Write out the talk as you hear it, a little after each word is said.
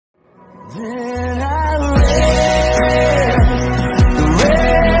Then I read the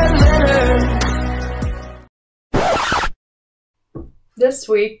red letter. This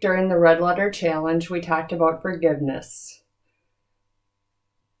week during the Red Letter Challenge, we talked about forgiveness.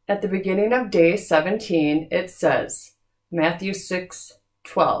 At the beginning of day 17, it says, Matthew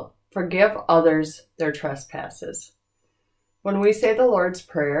 6:12, forgive others their trespasses. When we say the Lord's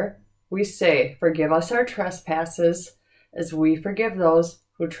Prayer, we say, forgive us our trespasses as we forgive those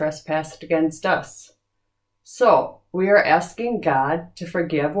who trespassed against us. So, we are asking God to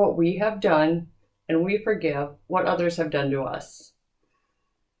forgive what we have done, and we forgive what others have done to us.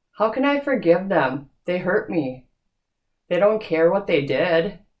 How can I forgive them? They hurt me. They don't care what they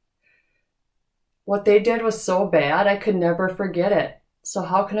did. What they did was so bad, I could never forget it. So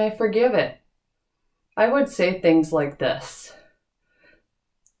how can I forgive it? I would say things like this.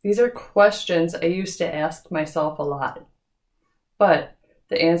 These are questions I used to ask myself a lot. But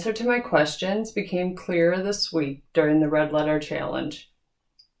the answer to my questions became clearer this week during the Red Letter Challenge.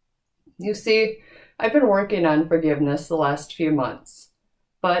 You see, I've been working on forgiveness the last few months,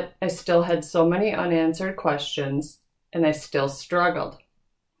 but I still had so many unanswered questions, and I still struggled.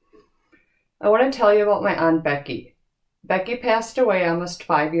 I want to tell you about my Aunt Becky. Becky passed away almost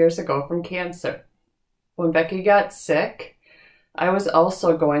 5 years ago from cancer. When Becky got sick, I was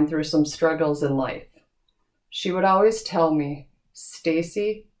also going through some struggles in life. She would always tell me,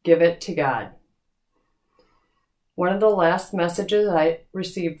 Stacy, give it to God. One of the last messages I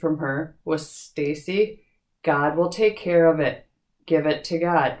received from her was, Stacy, God will take care of it. Give it to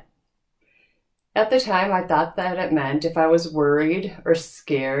God. At the time, I thought that it meant if I was worried or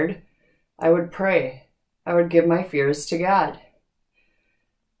scared, I would pray. I would give my fears to God.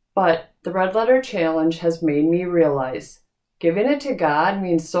 But the Red Letter Challenge has made me realize giving it to God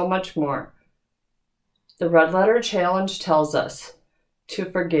means so much more. The Red Letter Challenge tells us to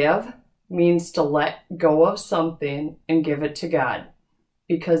forgive means to let go of something and give it to God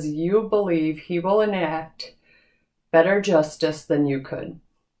because you believe He will enact better justice than you could.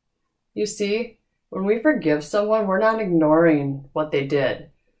 You see, when we forgive someone, we're not ignoring what they did.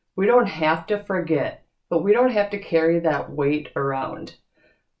 We don't have to forget, but we don't have to carry that weight around.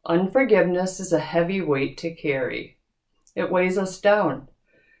 Unforgiveness is a heavy weight to carry. It weighs us down.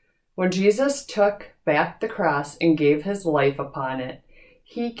 When Jesus took back the cross and gave His life upon it,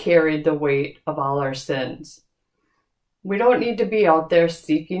 He carried the weight of all our sins. We don't need to be out there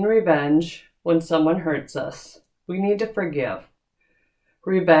seeking revenge when someone hurts us. We need to forgive.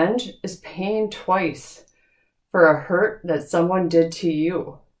 Revenge is paying twice for a hurt that someone did to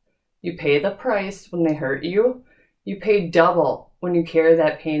you. You pay the price when they hurt you. You pay double when you carry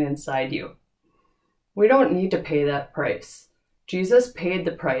that pain inside you. We don't need to pay that price. Jesus paid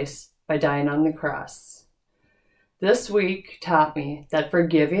the price by dying on the cross. This week taught me that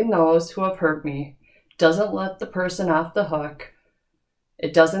forgiving those who have hurt me doesn't let the person off the hook.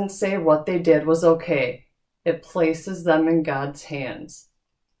 It doesn't say what they did was okay. It places them in God's hands.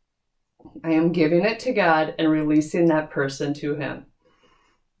 I am giving it to God and releasing that person to Him.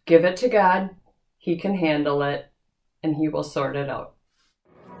 Give it to God. He can handle it, and He will sort it out.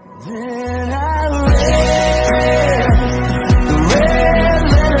 Then I